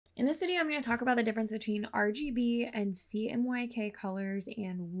In this video, I'm going to talk about the difference between RGB and CMYK colors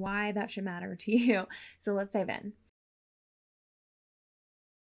and why that should matter to you. So let's dive in.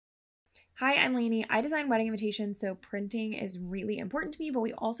 Hi, I'm Laney. I design wedding invitations, so printing is really important to me, but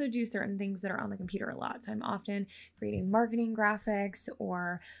we also do certain things that are on the computer a lot. So I'm often creating marketing graphics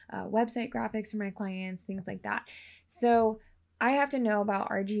or website graphics for my clients, things like that. So I have to know about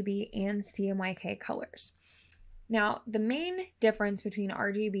RGB and CMYK colors. Now, the main difference between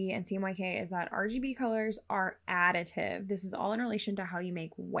RGB and CMYK is that RGB colors are additive. This is all in relation to how you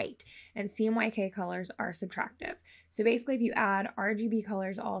make white, and CMYK colors are subtractive. So basically, if you add RGB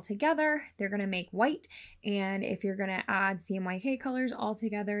colors all together, they're going to make white, and if you're going to add CMYK colors all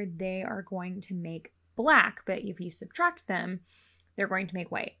together, they are going to make black, but if you subtract them, they're going to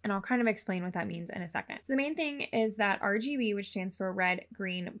make white. And I'll kind of explain what that means in a second. So the main thing is that RGB, which stands for red,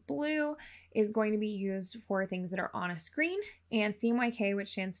 green, blue, is going to be used for things that are on a screen. And CMYK,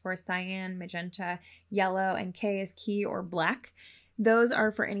 which stands for cyan, magenta, yellow, and K is key or black. Those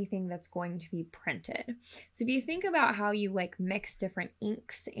are for anything that's going to be printed. So if you think about how you mix different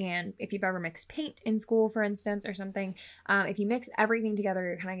inks, and if you've ever mixed paint in school, for instance, or something, if you mix everything together,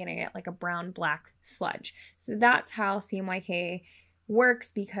 you're kind of going to get like a brown-black sludge. So that's how CMYK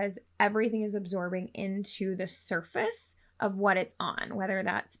works, because everything is absorbing into the surface of what it's on, whether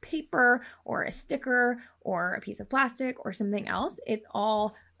that's paper or a sticker or a piece of plastic or something else. It's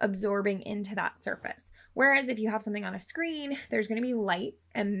all absorbing into that surface. Whereas if you have something on a screen, there's going to be light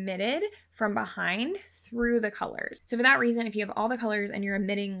emitted from behind through the colors. So for that reason, if you have all the colors and you're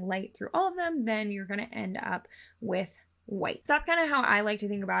emitting light through all of them, then you're going to end up with white. So that's kind of how I like to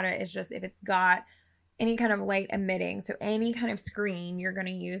think about it, is just if it's got any kind of light emitting, so any kind of screen, you're going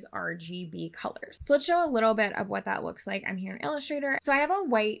to use RGB colors. So let's show a little bit of what that looks like. I'm here in Illustrator. So I have a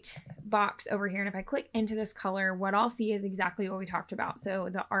white box over here, and if I click into this color, what I'll see is exactly what we talked about. So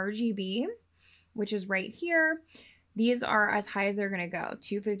the RGB, which is right here, these are as high as they're going to go,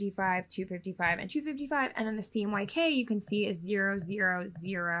 255, 255, and 255. And then the CMYK, you can see, is 0, 0,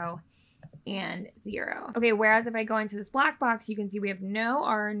 0, and 0. Okay, whereas if I go into this black box, you can see we have no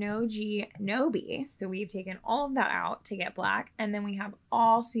R, no G, no B. So we've taken all of that out to get black. And then we have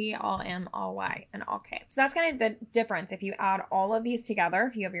all C, all M, all Y, and all K. So that's kind of the difference. If you add all of these together,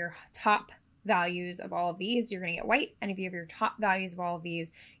 if you have your top values of all of these, you're going to get white. And if you have your top values of all of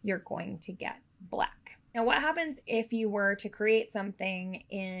these, you're going to get black. Now, what happens if you were to create something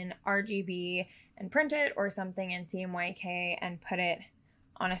in RGB and print it, or something in CMYK and put it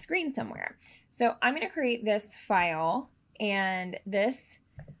on a screen somewhere? So I'm going to create this file, and this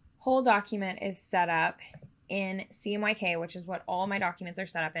whole document is set up in CMYK, which is what all my documents are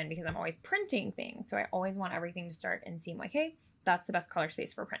set up in, because I'm always printing things. So I always want everything to start in CMYK. That's the best color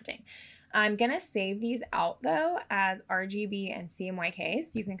space for printing. I'm going to save these out though as RGB and CMYK,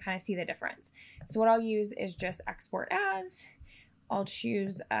 so you can kind of see the difference. So what I'll use is just export as. I'll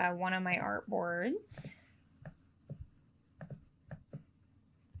choose one of my artboards.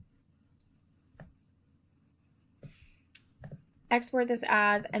 Export this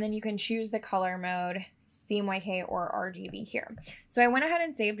as, and then you can choose the color mode, CMYK or RGB here. So I went ahead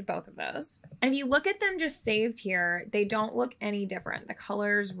and saved both of those. And if you look at them just saved here, they don't look any different. The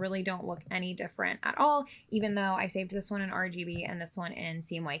colors really don't look any different at all, even though I saved this one in RGB and this one in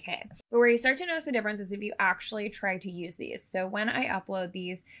CMYK. But where you start to notice the difference is if you actually try to use these. So when I upload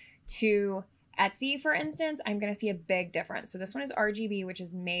these to Etsy, for instance, I'm going to see a big difference. So this one is RGB, which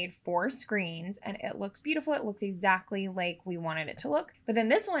is made for screens, and it looks beautiful. It looks exactly like we wanted it to look. But then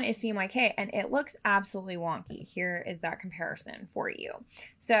this one is CMYK, and it looks absolutely wonky. Here is that comparison for you.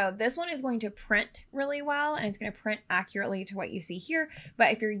 So this one is going to print really well, and it's going to print accurately to what you see here.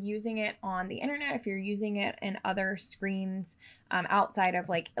 But if you're using it on the internet, if you're using it in other screens outside of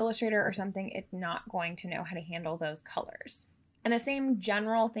like Illustrator or something, it's not going to know how to handle those colors. And the same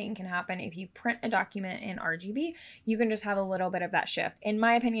general thing can happen if you print a document in RGB. You can just have a little bit of that shift. In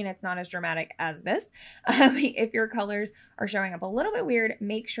my opinion, it's not as dramatic as this. If your colors are showing up a little bit weird,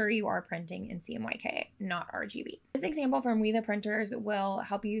 make sure you are printing in CMYK, not RGB. This example from We the Printers will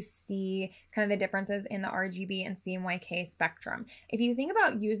help you see kind of the differences in the RGB and CMYK spectrum. If you think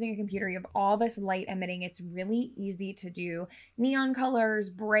about using a computer, you have all this light emitting. It's really easy to do neon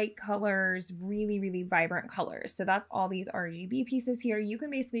colors, bright colors, really, really vibrant colors. So that's all these RGB pieces here. You can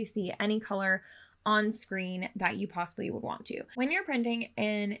basically see any color on screen that you possibly would want to. When you're printing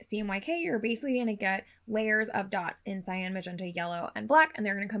in CMYK, you're basically going to get layers of dots in cyan, magenta, yellow, and black, and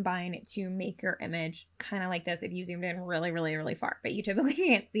they're going to combine to make your image kind of like this if you zoomed in really, really, really far, but you typically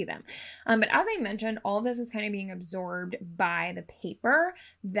can't see them. But as I mentioned, all of this is kind of being absorbed by the paper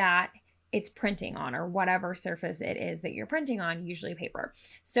that it's printing on, or whatever surface it is that you're printing on, usually paper.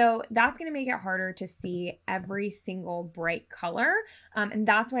 So that's going to make it harder to see every single bright color. And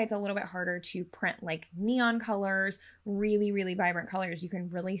that's why it's a little bit harder to print like neon colors, really, really vibrant colors. You can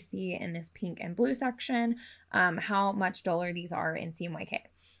really see in this pink and blue section how much duller these are in CMYK.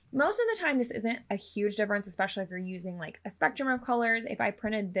 Most of the time, this isn't a huge difference, especially if you're using like a spectrum of colors. If I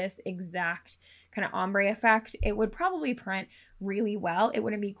printed this exact kind of ombre effect, it would probably print really well. It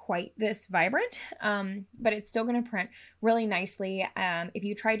wouldn't be quite this vibrant, but it's still going to print really nicely. If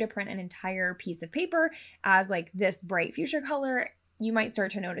you tried to print an entire piece of paper as like this bright fuchsia color, you might start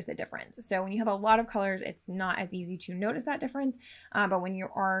to notice a difference. So when you have a lot of colors, it's not as easy to notice that difference. But when you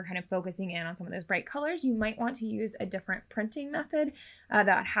are kind of focusing in on some of those bright colors, you might want to use a different printing method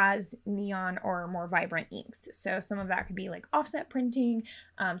that has neon or more vibrant inks. So some of that could be like offset printing,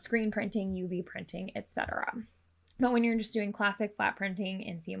 screen printing, UV printing, etc. But when you're just doing classic flat printing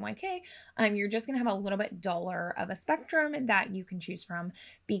in CMYK, you're just going to have a little bit duller of a spectrum that you can choose from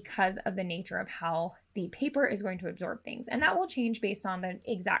because of the nature of how the paper is going to absorb things. And that will change based on the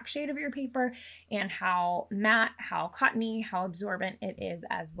exact shade of your paper and how matte, how cottony, how absorbent it is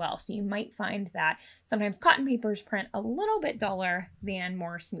as well. So you might find that sometimes cotton papers print a little bit duller than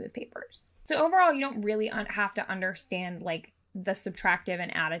more smooth papers. So overall, you don't really have to understand like the subtractive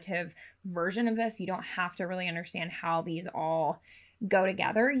and additive version of this. You don't have to really understand how these all go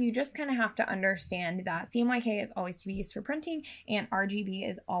together. You just kind of have to understand that CMYK is always to be used for printing and RGB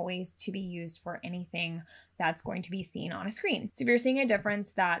is always to be used for anything that's going to be seen on a screen. So if you're seeing a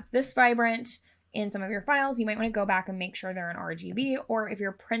difference that's this vibrant in some of your files, you might want to go back and make sure they're in RGB, or if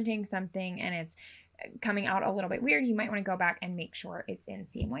you're printing something and it's coming out a little bit weird, you might want to go back and make sure it's in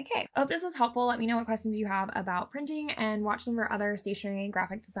CMYK. I hope this was helpful. Let me know what questions you have about printing and watch some of our other stationery and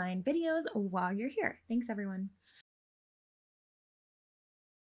graphic design videos while you're here. Thanks, everyone.